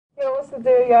the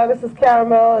deal, y'all? This is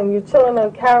Caramel, and you're chilling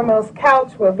on Caramel's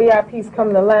couch where VIPs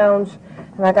come to lounge.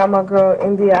 And I got my girl,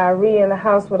 Irie, in the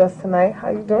house with us tonight. How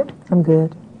you doing? I'm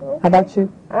good. Okay. How about you?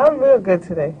 I'm real good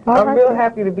today. I'm real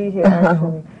happy to be here,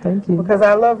 actually. Thank you. Because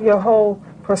I love your whole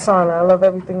persona. I love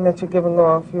everything that you're giving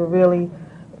off. You're really,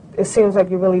 it seems like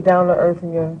you're really down to earth,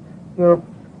 and you're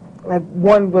like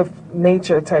one with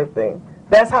nature type thing.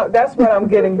 That's what I'm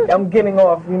getting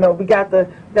off. You know, we got the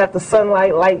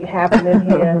sunlight light happening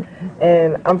here,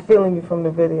 and I'm feeling you from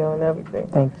the video and everything.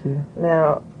 Thank you.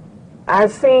 Now,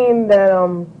 I've seen that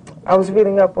I was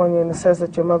reading up on you, and it says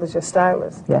that your mother's your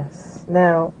stylist. Yes.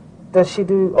 Now, does she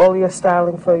do all your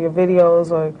styling for your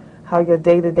videos, or how your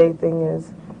day-to-day thing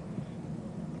is?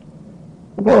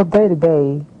 Well,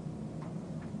 day-to-day,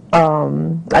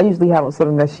 I usually have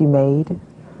something that she made.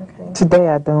 Okay. Today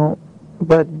I don't.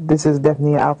 But this is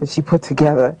definitely an outfit she put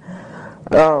together.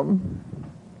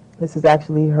 This is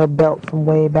actually her belt from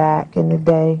way back in the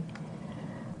day.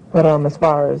 But as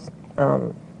far as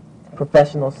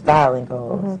professional styling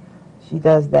goes, she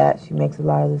does that. She makes a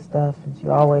lot of this stuff, and she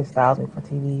always styles me for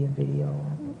TV and video.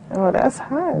 Oh, that's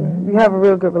hot. You have a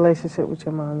real good relationship with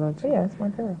your mom, don't you? Yeah, it's my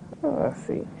girl. Oh, I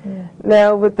see. Yeah.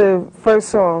 Now, with the first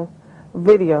song,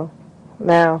 Video,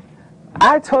 now,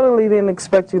 I totally didn't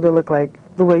expect you to look like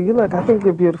the way you look. I think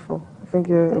you're beautiful. I think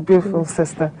you're a beautiful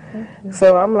sister.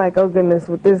 So I'm like, oh goodness,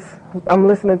 with this, I'm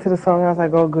listening to the song, I was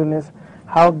like, oh goodness,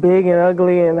 how big and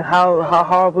ugly and how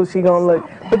horrible she gonna look.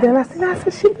 But then I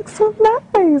said, she looks so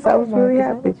nice. I was really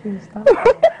happy.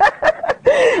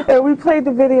 And we played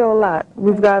the video a lot.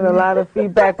 We've got a lot of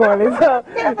feedback on it. So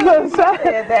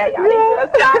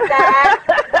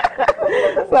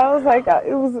I was like,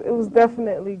 it was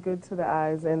definitely good to the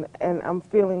eyes, and I'm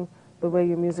feeling the way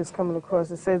your music's coming across.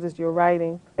 It says that you're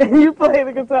writing and you play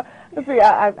the guitar. See,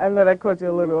 I know that caught you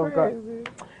a little off guard.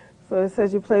 So it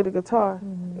says you play the guitar.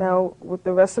 Now, with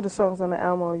the rest of the songs on the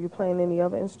album, are you playing any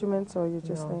other instruments, or you're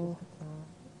just saying?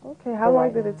 Okay, how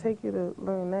long did it take you to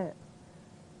learn that?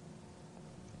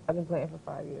 I've been playing for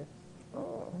 5 years.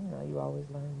 Oh. You know, you always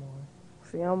learn more.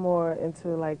 See, I'm more into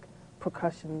like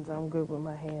percussions. I'm good with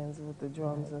my hands, with the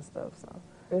drums and stuff. So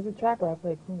there's a track where I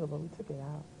played conga, but we took it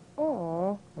out.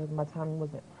 Oh. My timing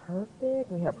wasn't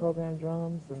perfect. We had programmed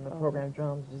drums, and the programmed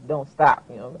drums just don't stop,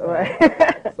 you know what I'm saying?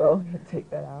 Right. So you take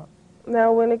that out.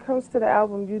 Now, when it comes to the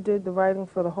album, you did the writing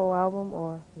for the whole album,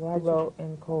 or? Well, I wrote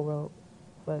and co-wrote,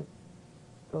 but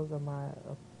those are my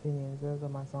opinions. Those are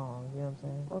my songs, you know what I'm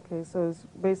saying? Okay, so it's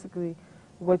basically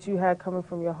what you had coming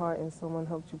from your heart, and someone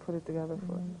helped you put it together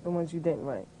for the ones you didn't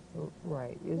write.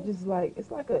 Right. It's just like,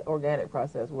 it's like an organic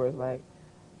process where it's like,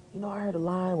 you know, I heard a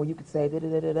line where you could say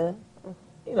da-da-da-da-da.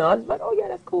 You know, I was like, oh, yeah,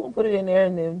 that's cool, and put it in there,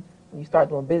 and then when you start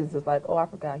doing business, it's like, oh, I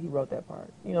forgot he wrote that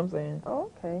part. You know what I'm saying?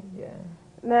 Oh, okay. Yeah.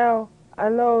 Now, I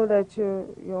know that you're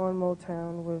on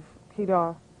Motown with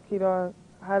Kedar. Kedar,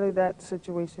 how did that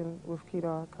situation with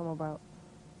Kedar come about?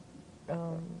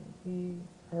 He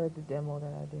heard the demo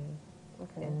that I did,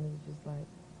 okay, and it was just like,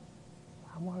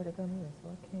 I want her to come here, so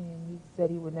I came. He said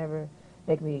he would never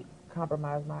make me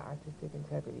compromise my artistic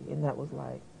integrity, and that was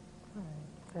like, all right.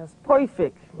 That's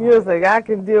perfect. Right. He was like, I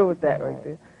can deal with that right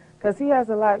there. Because he has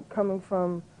a lot coming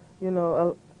from, you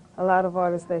know, a lot of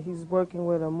artists that he's working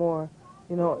with are more,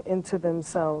 you know, into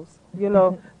themselves. You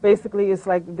know, basically it's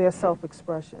like their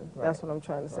self-expression. Right. That's what I'm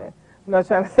trying to say. I'm not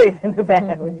trying to say it in a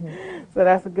bad way. So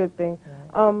that's a good thing.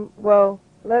 Right. Well,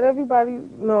 let everybody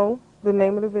know the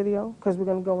name of the video, because we're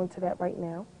going to go into that right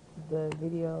now. The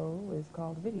video is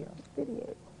called Video.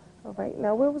 Video. All right.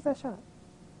 Now, where was that shot?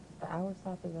 An hour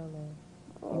south of L.A.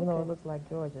 Even though it looks like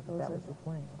Georgia, but that was the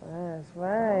plan. That's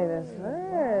right, that's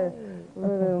right.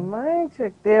 Little mind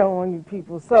trick there on you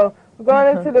people. So we're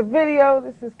going into the video.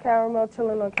 This is Caramel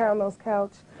chilling on Caramel's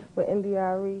couch with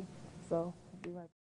Irie. So we'll be right back.